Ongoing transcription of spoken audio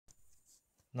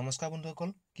নমস্কাৰ বন্ধুসকল,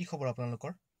 কি খবৰ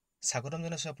আপোনালোকৰ? স্বাগতম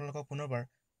জনাইছোঁ আপোনালোকক পুনৰবাৰ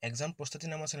এক্সাম প্ৰস্তুতি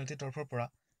নামৰ চেনেলটিৰ তৰফৰ পৰা।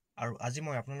 আৰু আজি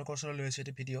মই আপোনালোকৰ ওচৰলৈ লৈ আহিছোঁ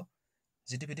এটি ভিডিঅ',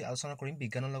 যিটো ভিডিঅ' আলোচনা কৰিম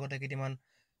বিজ্ঞানৰ লগতে কেইটামান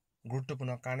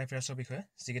গুৰুত্বপূৰ্ণ কাৰেণ্ট এফেয়াৰ্ছৰ বিষয়ে,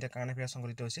 যিকেইটা কাৰেণ্ট এফেয়াৰ্ছ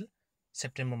সংঘটিত হৈছিল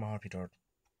ছেপ্টেম্বৰ মাহৰ ভিতৰত।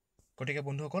 গতিকে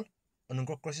বন্ধুসকল,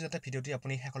 অনুগ্ৰহ কৰিছোঁ যাতে ভিডিঅ'টি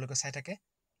আপুনি শেষলৈকে চাই থাকে,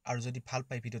 আৰু যদি ভাল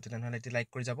পায় ভিডিঅ'টো তেনেহ'লে এটি লাইক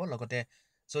কৰি যাব। লগতে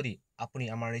যদি আপুনি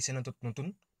আমাৰ এই চেনেলটোত নতুন,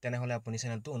 তেনেহ'লে আপুনি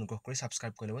চেনেলটো অনুগ্ৰহ কৰি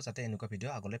ছাবস্ক্ৰাইব কৰি ল'ব, যাতে এনেকুৱা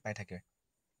ভিডিঅ' আগলৈ পাই থাকে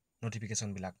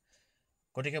নটিফিকেশ্যনবিলাক।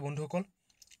 গতিকে বন্ধুসকল,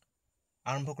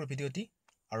 আৰম্ভ কৰোঁ ভিডিঅ'টি।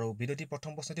 আৰু ভিডিঅ'টিৰ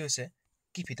প্ৰথম প্ৰশ্নটি হৈছে,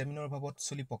 কি ভিটামিনৰ অভাৱত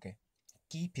চুলি পকে?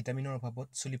 কি ভিটামিনৰ অভাৱত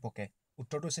চুলি পকে?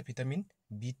 উত্তৰটো হৈছে ভিটামিন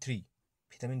B3।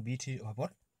 ভিটামিন B3ৰ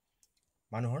অভাৱত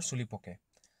মানুহৰ চুলি পকে।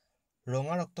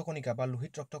 ৰঙা ৰক্তকণিকা বা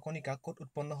লোহিত ৰক্তকণিকা ক'ত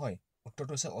উৎপন্ন হয়?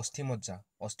 উত্তৰটো হৈছে অস্থিমজ্জা।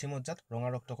 অস্থিমজ্জাত ৰঙা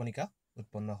ৰক্তকণিকা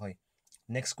উৎপন্ন হয়।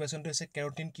 নেক্সট কুৱেশ্যনটো হৈছে,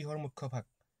 কেৰটিন কিহৰ মুখ্য ভাগ?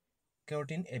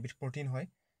 কেৰটিন এবিধ প্ৰ'টিন হয়।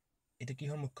 এইটো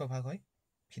কিহৰ মুখ্য ভাগ হয়?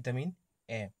 Vitamin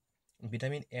A.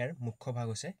 ভিটামিন এৰ মুখ্য ভাগ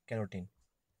হৈছে কেৰটিন।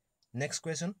 নেক্সট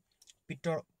কুৱেশ্যন,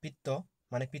 পিত্ত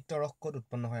মানে পিত্তৰস ক'ত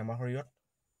উৎপন্ন হয় আমাৰ শৰীৰত?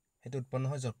 সেইটো উৎপন্ন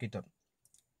হয় যকৃতত।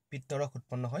 পিত্তৰস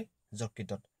উৎপন্ন হয়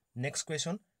যকৃতত। নেক্সট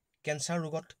কুৱেশ্যন, কেঞ্চাৰ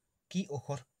ৰোগত কি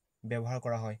ঔষধ ব্যৱহাৰ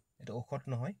কৰা হয়? এইটো ঔষধ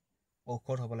নহয়,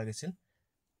 ঔষধ হ'ব লাগিছিল।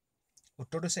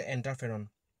 উত্তৰটো হৈছে এণ্টাৰফেৰন।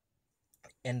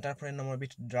 এণ্টাৰফেৰন নামৰ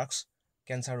এবিধ ড্ৰাগছ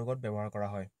কেঞ্চাৰ ৰোগত ব্যৱহাৰ কৰা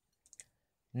হয়।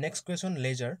 নেক্সট কুৱেশ্যন,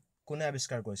 লেজাৰ কোনে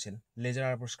আৱিষ্কাৰ কৰিছিল? লেজাৰ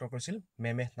আৱিষ্কাৰ কৰিছিল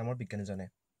মেমেহ নামৰ বিজ্ঞানীজনে।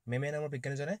 মেমেহ নামৰ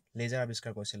বিজ্ঞানীজনে লেজাৰ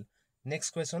আৱিষ্কাৰ কৰিছিল। নেক্সট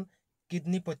কুৱেশ্যন,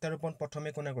 কিডনী প্ৰত্যাৰোপণ প্ৰথমে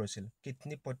কোনে কৰিছিল?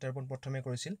 কিডনী প্ৰত্যাৰোপণ প্ৰথমে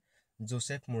কৰিছিল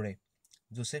জোচেফ মুৰে।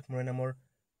 জোচেফ মুৰে নামৰ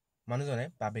মানুহজনে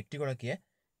বা ব্যক্তিগৰাকীয়ে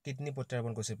কিডনী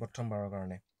প্ৰত্যাৰোপণ কৰিছিল প্ৰথমবাৰৰ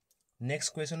কাৰণে। নেক্সট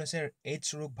কুৱেশ্যন হৈছে, এইডছ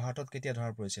ৰোগ ভাৰতত কেতিয়া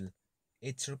ধৰা পৰিছিল?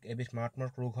 এইডছ ৰোগ এবিধ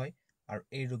মাৰাত্মক ৰোগ হয়, আৰু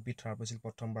এই ৰোগবিধ ধৰা পৰিছিল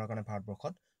প্ৰথমবাৰৰ কাৰণে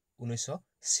ভাৰতবৰ্ষত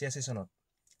 1986 চনত।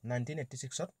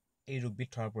 1986ত এই ৰোগবিধ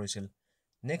ধৰা পৰিছিল।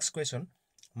 নেক্সট কুৱেশ্যন,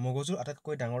 মগজুৰ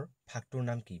আটাইতকৈ ডাঙৰ ভাগটোৰ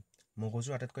নাম কি?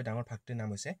 মগজুৰ আটাইতকৈ ডাঙৰ ভাগটোৰ নাম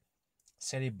হৈছে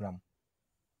চেৰিব্ৰাম।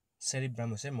 চেৰিব্ৰাম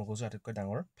হৈছে মগজুৰ আটাইতকৈ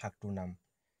ডাঙৰ ভাগটোৰ নাম।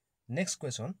 নেক্সট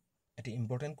কুৱেশ্যন, এটি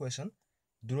ইম্পৰ্টেণ্ট কুৱেশ্যন,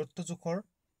 দূৰত্ব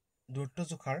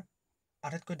জোখাৰ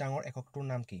আটাইতকৈ ডাঙৰ এককটোৰ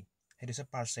নাম কি? সেইটো হৈছে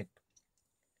পাৰ্ছেক।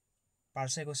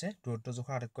 পাৰ্ছেক হৈছে দূৰত্ব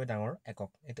জোখাৰ আটাইতকৈ ডাঙৰ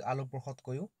একক। এইটো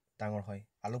আলোকবৰ্ষতকৈও ডাঙৰ হয়।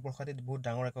 আলোকবৰ্ষত এইটো বহুত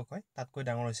ডাঙৰ একক হয়, তাতকৈ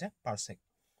ডাঙৰ হৈছে পাৰ্ছেক।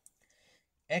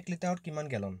 1 লিটাৰত কিমান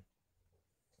গেলন?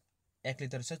 1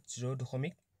 লিটাৰ হৈছে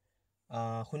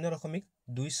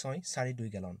 0.2642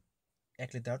 গেলন। 1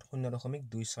 লিটাৰত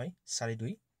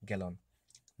 0.2642 গেলন।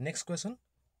 নেক্সট কুৱেশ্যন,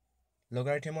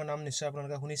 লগাৰিথমৰ নাম নিশ্চয়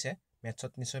আপোনালোকে শুনিছে,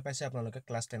 মেথছত নিশ্চয় পাইছে আপোনালোকে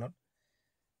ক্লাছ 10ত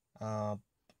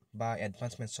বা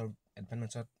এডভান্স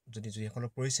মেথছত যদি যিসকলে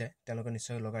পঢ়িছে তেওঁলোকে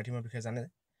নিশ্চয় লগাৰিথমৰ বিষয়ে জানে,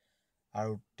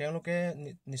 আৰু তেওঁলোকে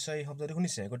নিশ্চয় এই শব্দটো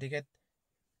শুনিছে। গতিকে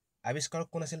আৱিষ্কাৰক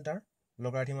কোন আছিল তাৰ?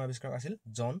 লগাৰিথমৰ আৱিষ্কাৰক আছিল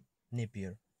জন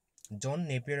নেপিয়াৰ। জন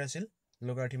নেপিয়াৰ আছিল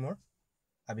লগাৰিথমৰ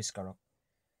আৱিষ্কাৰক।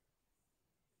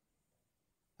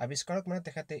 মানে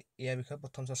তেখেতে ইয়াৰ বিষয়ে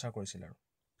প্ৰথম চৰ্চা কৰিছিল। আৰু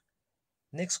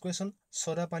নেক্সট কুৱেশ্যন,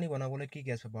 ছ'ডা পানী বনাবলৈ কি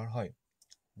গেছ ব্যৱহাৰ হয়?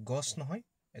 গছ নহয়,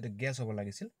 এইটো গেছ হ'ব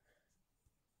লাগিছিল।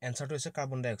 এনচাৰটো হৈছে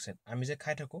কাৰ্বন ডাই অক্সাইড। আমি যে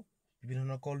খাই থাকোঁ বিভিন্ন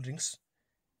ধৰণৰ ক'ল্ড ড্ৰিংকছ,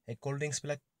 এই ক'ল্ড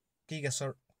ড্ৰিংকছবিলাক কি গেছৰ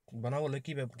বনাবলৈ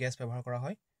কি গেছ ব্যৱহাৰ কৰা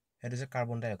হয়? সেইটো হৈছে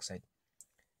কাৰ্বন ডাই অক্সাইড।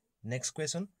 নেক্সট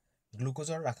কুৱেশ্যন,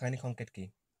 গ্লুক'জৰ ৰাসায়নিক সংকেত কি?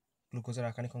 গ্লুক'জৰ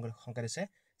ৰাসায়নিক সংকেত হৈছে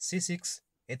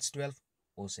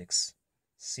C6H12O6।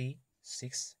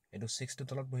 C6, এইটো 6টো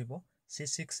তলত বহিব।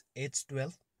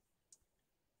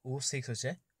 C6H12O6 হৈছে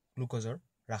গ্লুক'জৰ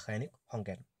ৰাসায়নিক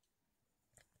সংকেত।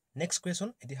 নেক্সট কুৱেশ্যন,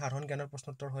 এটি সাধাৰণ জ্ঞানৰ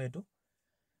প্ৰশ্নোত্তৰ হয় এইটো।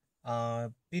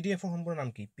 PDFৰ সম্পূৰ্ণ নাম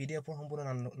কি? PDFৰ সম্পূৰ্ণ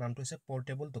নামটো হৈছে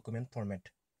পৰ্টেবল ডকুমেণ্ট ফৰ্মেট।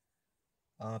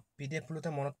 PDF বুলিতে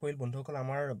মনত পৰিল বন্ধুসকল,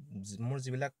 মোৰ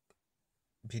যিবিলাক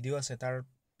ভিডিঅ' আছে তাৰ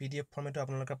PDF ফৰ্মেটটো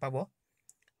আপোনালোকে পাব।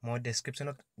 মই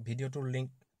ডেছক্ৰিপশ্যনত ভিডিঅ'টোৰ লিংক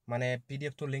মানে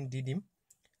PDFটোৰ লিংক দি দিম।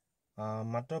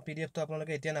 মাত্ৰ PDFটো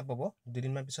আপোনালোকে এতিয়া নাপাব,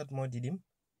 দুদিনমান পিছত মই দি দিম,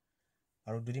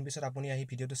 আৰু দুদিন পিছত আপুনি আহি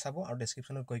ভিডিঅ'টো চাব আৰু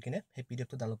ডেছক্ৰিপশ্যনত গৈ কিনে সেই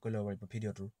PDFটো ডাউনলোড কৰি ল'ব পাৰিব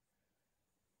ভিডিঅ'টোৰ।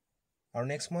 আৰু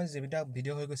নেক্সট মই যিবিলাক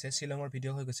ভিডিঅ' হৈ গৈছে, শ্বিলঙৰ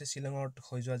ভিডিঅ' হৈ গৈছে, শ্বিলঙত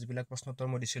হৈ যোৱা যিবিলাক প্ৰশ্নোত্তৰ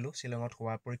মই দিছিলোঁ শ্বিলঙত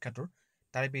হোৱা পৰীক্ষাটোৰ,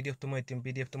 তাৰে PDFটো মই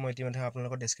ইতিমধ্যে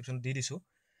আপোনালোকৰ ডেছক্ৰিপশ্যনত দি দিছোঁ।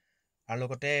 আৰু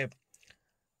লগতে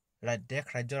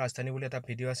ৰাজ্যৰ ৰাজধানী বুলি এটা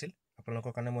ভিডিঅ' আছিল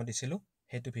আপোনালোকৰ কাৰণে মই দিছিলোঁ,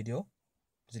 সেইটো ভিডিঅ'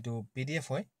 যিটো PDF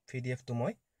হয়, PDFটো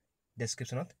মই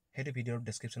সেইটো ভিডিঅ'ৰ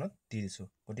ডেছক্ৰিপশ্যনত দি দিছোঁ।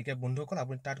 গতিকে বন্ধুসকল,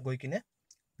 আপুনি তাত গৈ কিনে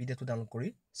PDFটো ডাউনলোড কৰি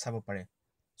চাব পাৰে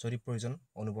যদি প্ৰয়োজন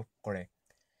অনুভৱ কৰে।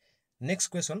 নেক্সট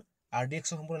কুৱেশ্যন,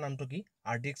 RDXৰ সম্পূৰ্ণ নামটো কি?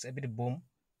 RDX এবিধ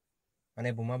মানে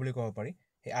বোমা বুলি ক'ব পাৰি।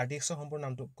 সেই RDXৰ সম্পূৰ্ণ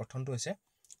গঠনটো হৈছে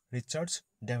ৰিচাৰ্জ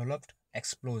ডেভেলপড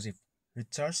এক্সপ্ল'জিভ।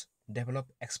 ৰিচাৰ্জ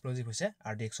ডেভেলপড এক্সপ্ল'জিভ হৈছে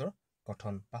RDXৰ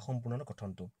গঠন বা সম্পূৰ্ণ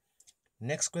গঠনটো।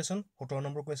 নেক্সট কুৱেশ্যন, 17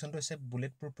 নম্বৰ কুৱেশ্যনটো হৈছে,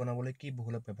 বুলেট প্ৰুফ বনাবলৈ কি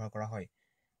বহুলক ব্যৱহাৰ কৰা হয়?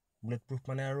 বুলেট প্ৰুফ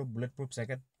মানে আৰু বুলেট প্ৰুফ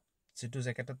জেকেট যিটো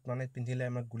জেকেটত মানে পিন্ধিলে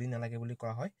আমাৰ গুলি নালাগে বুলি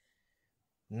কোৱা হয়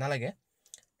নালাগে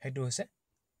সেইটো হৈছে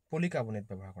পলিকাৰ্বনেট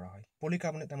ব্যৱহাৰ কৰা হয়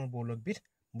পলিকাৰ্বনেট আমাৰ বহুলকবিধ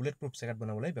বুলেট প্ৰুফ জেকেট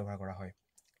বনাবলৈ ব্যৱহাৰ কৰা হয়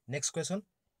নেক্সট কুৱেশ্যন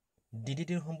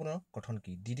DDTৰ সম্পূৰ্ণ গঠন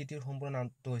কি DDTৰ সম্পূৰ্ণ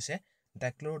নামটো হৈছে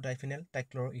ডাইক্ল'ৰ ডাইফিনেল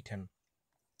ডাইক্ল'ৰ ইথেন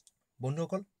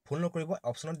বন্ধুসকল ভুল নকৰিব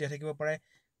অপশ্যনত দিয়া থাকিব পাৰে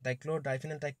ডাইক্ল'ৰ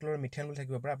ডাইফিনেল ডাইক্ল'ৰ মিথেন বুলি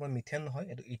থাকিব পাৰে আপোনাৰ মিথেন নহয়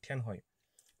এইটো ইথেন হয়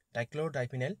ডাইক্ল'ৰ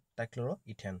ডাইফিনেল ডাইক্ল'ৰ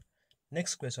ইথেন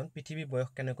নেক্সট কুৱেশ্যন পৃথিৱীৰ বয়স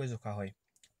কেনেকৈ জোখা হয়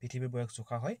পৃথিৱীৰ বয়স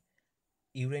জোখা হয়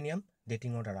ইউৰেনিয়াম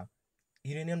ডেটিঙৰ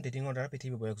দ্বাৰা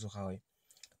পৃথিৱীৰ বয়স জোখা হয়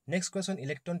নেক্সট কুৱেশ্যন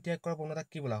ইলেক্ট্ৰন ত্যাগ কৰাৰ প্ৰৱণতাক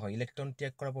কি বোলা হয় ইলেক্ট্ৰন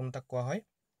ত্যাগ কৰাৰ প্ৰৱণতাক কোৱা হয়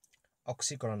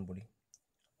অক্সীকৰণ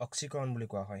বুলি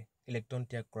কোৱা হয় ইলেক্ট্ৰন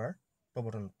ত্যাগ কৰাৰ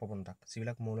প্ৰৱণতাক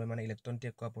যিবিলাক মৌলই মানে ইলেক্ট্ৰন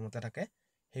ত্যাগ কৰাৰ প্ৰৱণতা থাকে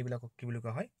সেইবিলাকক কি বুলি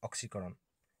কোৱা হয় অক্সীকৰণ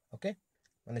অ'কে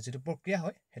মানে যিটো প্ৰক্ৰিয়া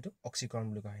হয় সেইটো অক্সীকৰণ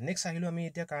বুলি কোৱা হয় নেক্সট আহিলোঁ আমি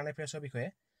এতিয়া কাৰেণ্ট এফেয়াৰ্ছৰ বিষয়ে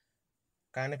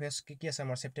কাৰেণ্ট এফেয়াৰ্ছ কি আছে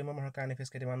আমাৰ ছেপ্টেম্বৰ মাহৰ কাৰেণ্ট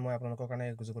এফেয়াৰ্ছ কেইটামান মই আপোনালোকৰ কাৰণে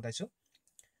যুগুতাইছোঁ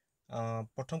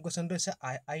প্ৰথম কুৱেশ্যনটো হৈছে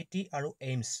IIT আৰু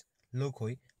এইমছ লগ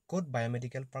হৈ ক'ত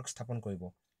বায়'মেডিকেল পাৰ্ক স্থাপন কৰিব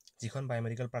যিখন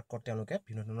বায়'মেডিকেল পাৰ্কত তেওঁলোকে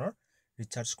বিভিন্ন ধৰণৰ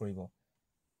ৰিচাৰ্চ কৰিব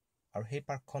আৰু সেই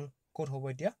পাৰ্কখন ক'ত হ'ব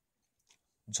এতিয়া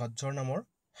ঝজ্জৰ নামৰ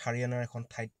হাৰিয়ানাৰ এখন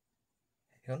ঠাইত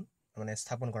সেইখন মানে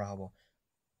স্থাপন কৰা হ'ব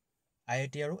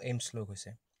IIT আৰু এইমছ লগ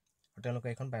হৈছে আৰু তেওঁলোকে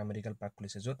এখন বায়'মেডিকেল পাৰ্ক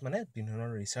খুলিছে য'ত মানে বিভিন্ন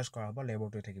ধৰণৰ ৰিচাৰ্চ কৰা হ'ব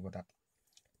লেবৰেটৰী থাকিব তাত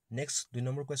নেক্সট 2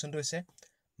 নম্বৰ কুৱেশ্যনটো হৈছে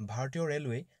ভাৰতীয়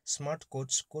ৰেলৱে স্মাৰ্ট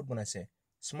কোচ ক'ত বনাইছে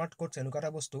স্মাৰ্ট কোচ এনেকুৱা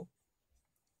এটা বস্তু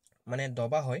মানে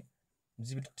ডবা হয়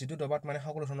যিটো ডবাত মানে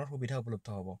সকলো ধৰণৰ সুবিধা উপলব্ধ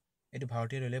হ'ব এইটো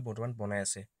ভাৰতীয় ৰেলৱে বৰ্তমান বনাই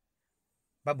আছে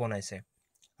বা বনাইছে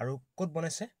আৰু ক'ত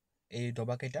বনাইছে এই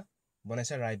ডবাকেইটা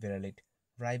বনাইছে ৰায়বেৰেলিত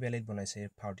বনাইছে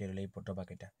ভাৰতীয় ৰেলৱে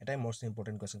ডবাকেইটা এটাই মষ্ট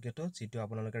ইম্পৰ্টেণ্ট কুৱেশ্যন কিন্তু যিটো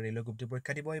আপোনালোকে ৰেলৱে গ্ৰুপ ডি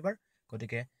পৰীক্ষা দিব এইবাৰ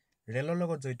গতিকে ৰেলৰ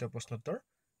লগত জড়িত প্ৰশ্নোত্তৰ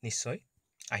নিশ্চয়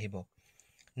আহিব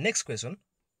নেক্সট কুৱেশ্যন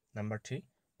নাম্বাৰ 3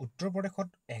 উত্তৰ প্ৰদেশত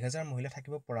 1000 মহিলা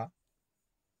থাকিব পৰা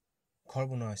ঘৰ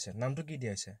বনোৱা হৈছে নামটো কি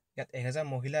দিয়া হৈছে ইয়াত 1000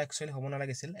 মহিলা একচুৱেলি হ'ব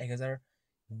নালাগিছিল 1000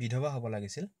 বিধৱা হ'ব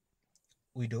লাগিছিল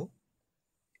উইডো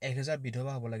 1000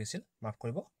 বিধৱা হ'ব লাগিছিল মাফ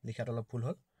কৰিব লিখাত অলপ ভুল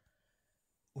হ'ল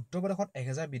উত্তৰ প্ৰদেশত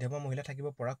 1000 বিধৱা মহিলা থাকিব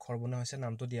পৰা ঘৰ বনোৱা হৈছে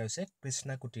নামটো দিয়া হৈছে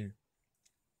কৃষ্ণা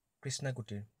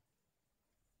কুটিৰ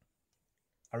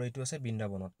আৰু এইটো আছে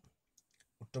বৃন্দাবনত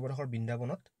উত্তৰ প্ৰদেশৰ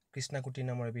বৃন্দাবনত কৃষ্ণা কুটিৰ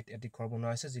নামৰ এটি ঘৰ বনোৱা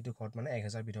হৈছে যিটো ঘৰত মানে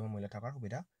 1000 বিধৱা মহিলা থকাৰ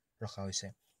সুবিধা ৰখা হৈছে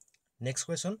নেক্সট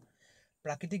কুৱেশ্যন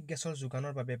প্ৰাকৃতিক গেছৰ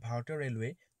যোগানৰ বাবে ভাৰতীয় ৰেলৱে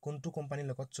কোনটো কোম্পানীৰ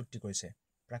লগত চুক্তি কৰিছে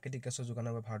প্ৰাকৃতিক গেছৰ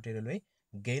যোগানৰ বাবে ভাৰতীয় ৰেলৱে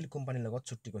গেইল কোম্পানীৰ লগত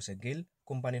চুক্তি কৰিছে গেইল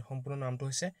কোম্পানীৰ সম্পূৰ্ণ নামটো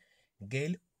হৈছে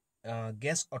Gayle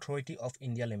Gas Authority of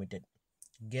India limited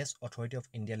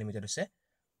হৈছে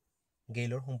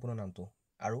গেইলৰ সম্পূৰ্ণ নামটো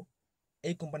আৰু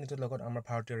এই কোম্পানীটোৰ লগত আমাৰ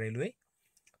ভাৰতীয় ৰেলৱে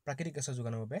প্ৰাকৃতিক গেছৰ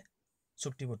যোগানৰ বাবে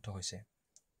চুক্তিবদ্ধ হৈছে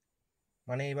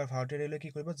মানে এইবাৰ ভাৰতীয় ৰেলৱে কি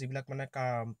কৰিব যিবিলাক মানে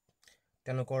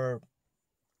তেওঁলোকৰ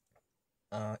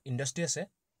ইণ্ডাষ্ট্ৰি আছে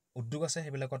উদ্যোগ আছে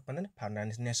সেইবিলাকত মানে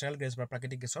নেচাৰেল গেছ বা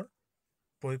প্ৰাকৃতিক গেছৰ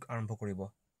প্ৰয়োগ আৰম্ভ কৰিব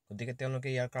গতিকে তেওঁলোকে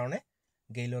ইয়াৰ কাৰণে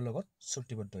গেইলৰ লগত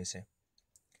চুক্তিবদ্ধ হৈছে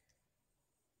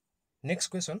নেক্সট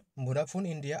কুৱেশ্যন ভোডাফোন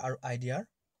ইণ্ডিয়া আৰু আইডিয়াৰ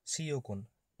CEO কোন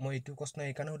মই এইটো প্ৰশ্ন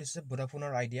এইকাৰণে সুধিছোঁ যে ভোডাফোন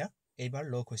আৰু আইডিয়া এইবাৰ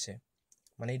লগ হৈছে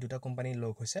মানে এই দুটা কোম্পানী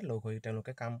লগ হৈ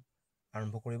তেওঁলোকে কাম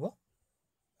আৰম্ভ কৰিব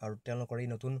আৰু তেওঁলোকৰ এই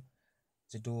নতুন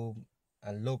যিটো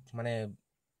মানে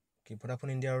কি ভোডাফোন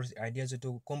ইণ্ডিয়া আৰু আইডিয়া যিটো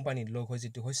কোম্পানী লগ হৈ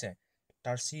যিটো হৈছে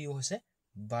তাৰ CEO হৈছে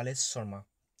বালেশ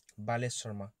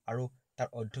শৰ্মা আৰু তাৰ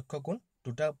অধ্যক্ষ কোন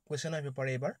দুটা কুৱেশ্যন আহিব পাৰে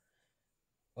এইবাৰ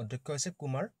অধ্যক্ষ হৈছে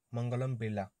কুমাৰ মংগলম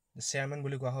বিৰলা চেয়াৰমেন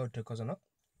বুলি কোৱা হয় অধ্যক্ষজনক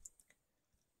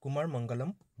কুমাৰ মংগলম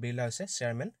বিৰলা হৈছে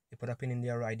চেয়াৰমেন ভোডাফোন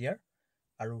ইণ্ডিয়া আৰু আইডিয়াৰ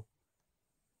আৰু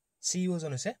CEO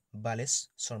জন হৈছে বালেশ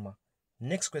Sharma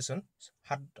next question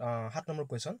 7 number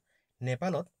question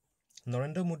নেপালত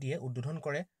নৰেন্দ্ৰ মোদীয়ে উদ্বোধন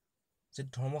কৰে যি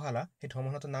ধৰ্মশালা সেই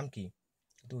ধৰ্মশালাটোৰ নাম কি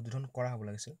এইটো উদ্বোধন কৰা হ'ব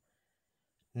লাগিছিল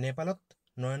নেপালত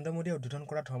নৰেন্দ্ৰ মোদীয়ে উদ্বোধন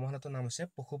কৰা ধৰ্মশালাটোৰ নাম হৈছে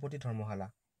পশুপতি ধৰ্মশালা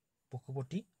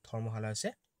হৈছে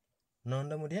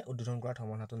নৰেন্দ্ৰ মোদীয়ে উদ্বোধন কৰা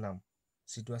ধৰ্মশালাটোৰ নাম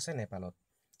যিটো আছে নেপালত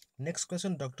নেক্সট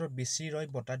কুৱেশ্যন ডক্টৰ বিচি ৰয়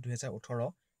বঁটা 2018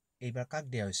 এইবাৰ কাক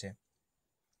দিয়া হৈছে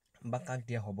বা কাক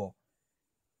দিয়া হ'ব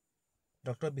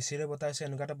ডক্টৰ বিচি ৰয় বঁটা হৈছে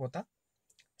এনেকুৱা এটা বঁটা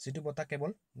যিটো বঁটা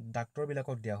কেৱল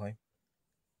ডাক্তৰবিলাকক দিয়া হয়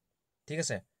ঠিক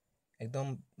আছে একদম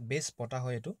বেষ্ট বঁটা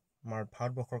হয় এইটো আমাৰ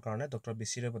ভাৰতবৰ্ষৰ কাৰণে ডক্টৰ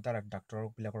বিচি ৰয় বঁটা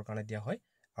ডাক্তৰবিলাকৰ কাৰণে দিয়া হয়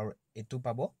আৰু এইটো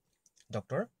পাব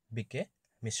ডক্টৰ বিকে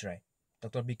মিশ্ৰাই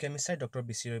ডক্টৰ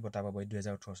বিচি ৰয় বঁটা পাব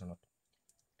 2018 চনত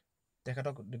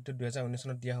তেখেতক 2019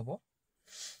 চনত দিয়া হ'ব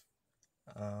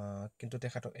কিন্তু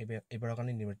তেখেতক এইবাৰৰ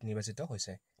কাৰণে নিৰ্বাচিত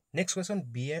হৈছে নেক্সট কুৱেশ্যন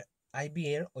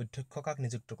IBAৰ অধ্যক্ষ কাক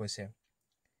নিযুক্ত কৰিছে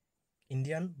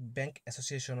ইণ্ডিয়ান বেংক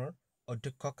এছ'চিয়েশ্যনৰ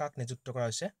অধ্যক্ষ কাক নিযুক্ত কৰা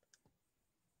হৈছে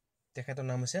তেখেতৰ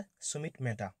নাম হৈছে সুমিত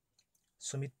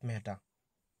মেহতা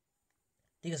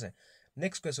ঠিক আছে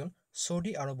নেক্সট কুৱেশ্যন,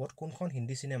 চৌদি আৰবত কোনখন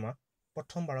হিন্দী চিনেমা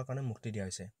প্ৰথমবাৰৰ কাৰণে মুক্তি দিয়া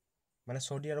হৈছে? মানে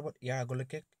চৌদি আৰবত ইয়াৰ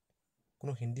আগলৈকে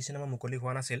কোনো হিন্দী চিনেমা মুকলি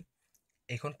হোৱা নাছিল,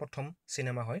 এইখন প্ৰথম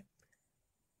চিনেমা হয়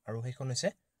আৰু সেইখন হৈছে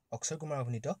অক্ষয় কুমাৰ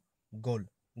অভিনীত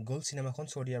গোল চিনেমাখন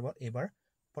চৌদি আৰবত এইবাৰ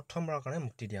প্ৰথমবাৰৰ কাৰণে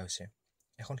মুক্তি দিয়া হৈছে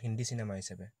এখন হিন্দী চিনেমা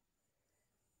হিচাপে।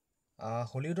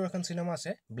 হলিউডৰ এখন চিনেমা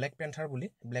আছে ব্লেক পেন্থাৰ বুলি,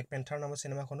 ব্লেক পেন্থাৰ নামৰ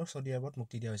চিনেমাখনো চৌদি আৰবত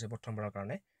মুক্তি দিয়া হৈছে প্ৰথমবাৰৰ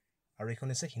কাৰণে, আৰু এইখন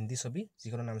হৈছে হিন্দী ছবি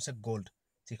যিখনৰ নাম হৈছে গোল্ড,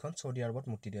 যিখন চৌদি আৰবত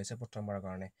মুক্তি দিয়া হৈছে প্ৰথমবাৰৰ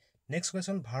কাৰণে। নেক্সট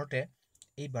কুৱেশ্যন, ভাৰতে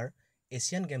এইবাৰ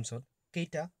এছিয়ান গেমছত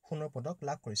কেইটা সোণৰ পদক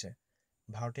লাভ কৰিছে?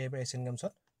 ভাৰতে এইবাৰ এছিয়ান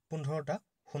গেমছত 15টা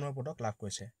সোণৰ পদক লাভ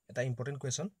কৰিছে। এটা ইম্পৰ্টেণ্ট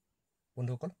কুৱেশ্যন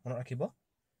বন্ধুসকল, মনত ৰাখিব,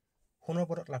 সোণৰ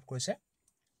পদক লাভ কৰিছে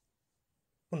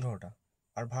 15টা,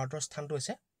 আৰু ভাৰতৰ স্থানটো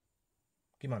হৈছে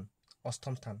কিমান?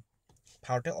 8ম স্থান।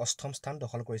 ভাৰতে 8ম স্থান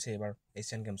দখল কৰিছে এইবাৰ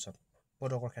এছিয়ান গেমছত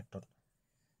পদকৰ ক্ষেত্ৰত।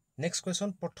 নেক্সট কুৱেশ্যন,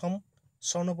 প্ৰথম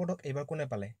স্বৰ্ণ পদক এইবাৰ কোনে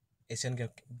পালে এছিয়ান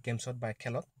গেমছত বা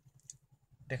খেলত?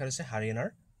 তেখেত হৈছে হাৰিয়ানাৰ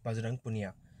বজৰং পুনিয়া।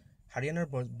 হাৰিয়ানাৰ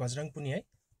বজৰং পুনিয়াই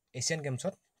এছিয়ান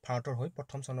গেমছত ভাৰতৰ হৈ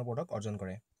প্ৰথম স্বৰ্ণ পদক অৰ্জন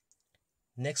কৰে।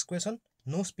 নেক্সট কুৱেশ্যন,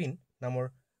 ন' স্পিন নামৰ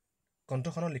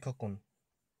গ্ৰন্থখনৰ লিখক কোন?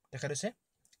 তেখেত হৈছে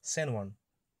চেন ৱাৰ্ণ,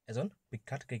 এজন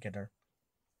বিখ্যাত cricketer,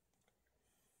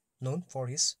 known for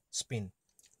his spin।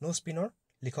 ন' স্পিনৰ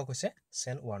লিখক হৈছে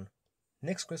চেন ৱাৰ্ণ।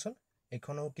 নেক্সট কুৱেশ্যন,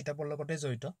 এইখনো কিতাপৰ লগতে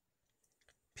জড়িত।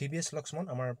 VVS লক্ষ্মণ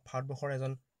আমাৰ ভাৰতবৰ্ষৰ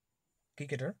এজন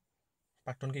ক্ৰিকেটাৰ,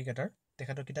 প্ৰাক্তন ক্ৰিকেটাৰ,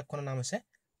 তেখেতৰ কিতাপখনৰ নাম হৈছে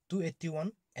 281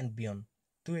 and Beyond।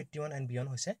 281 and Beyond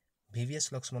হৈছে VVS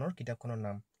লক্ষ্মণৰ কিতাপখনৰ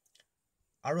নাম।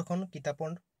 আৰু এখন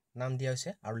কিতাপৰ নাম দিয়া হৈছে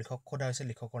আৰু লিখক সোধা হৈছে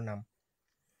লিখকৰ নাম।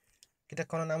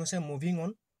 কিতাপখনৰ নাম হৈছে মুভিং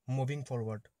অন মুভিং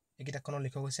ফৰৱাৰ্ড। এই কিতাপখনৰ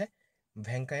লিখক হৈছে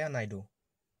ভেংকায়া নাইডু।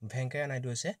 ভেংকায়া নাইডু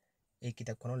হৈছে এই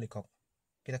কিতাপখনৰ লিখক।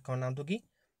 কিতাপখনৰ নামটো কি?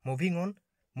 Moving on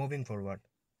moving forward.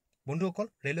 বন্ধুসকল,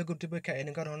 ৰেলৱে গ্ৰুপ পৰীক্ষা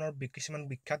এনেকুৱা ধৰণৰ কিছুমান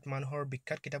বিখ্যাত মানুহৰ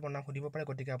বিখ্যাত কিতাপৰ নাম সুধিব পাৰে,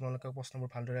 গতিকে আপোনালোকে প্ৰশ্নবোৰ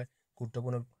ভালদৰে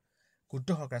গুৰুত্ব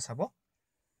সহকাৰে চাব,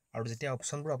 আৰু যেতিয়া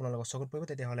অপশ্যনবোৰ আপোনালোকৰ চকুত পৰিব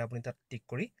তেতিয়াহ'লে আপুনি তাত টিক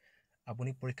কৰি আপুনি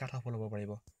পৰীক্ষাত সফল হ'ব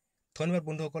পাৰিব। ধন্যবাদ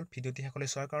বন্ধুসকল ভিডিঅ'টি শেষলৈ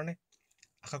চোৱাৰ কাৰণে।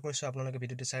 আশা কৰিছোঁ আপোনালোকে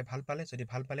ভিডিঅ'টি চাই ভাল পালে। যদি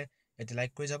ভাল পালে এটি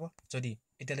লাইক কৰি যাব। যদি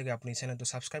এতিয়ালৈকে আপুনি চেনেলটো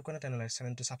ছাবস্ক্ৰাইব কৰা নাই তেনেহ'লে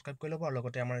চেনেলটো ছাবস্ক্ৰাইব কৰি ল'ব, আৰু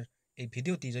লগতে আমাৰ এই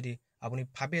ভিডিঅ'টি যদি আপুনি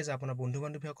ভাবে যে আপোনাৰ বন্ধু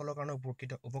বান্ধৱীসকলৰ কাৰণে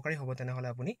উপকাৰী হ'ব তেনেহ'লে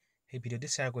আপুনি সেই ভিডিঅ'টি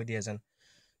শ্বেয়াৰ কৰি দিয়ে যেন।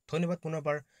 ধন্যবাদ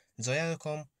পুনৰবাৰ। জয়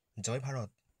অসম, জয় ভাৰত।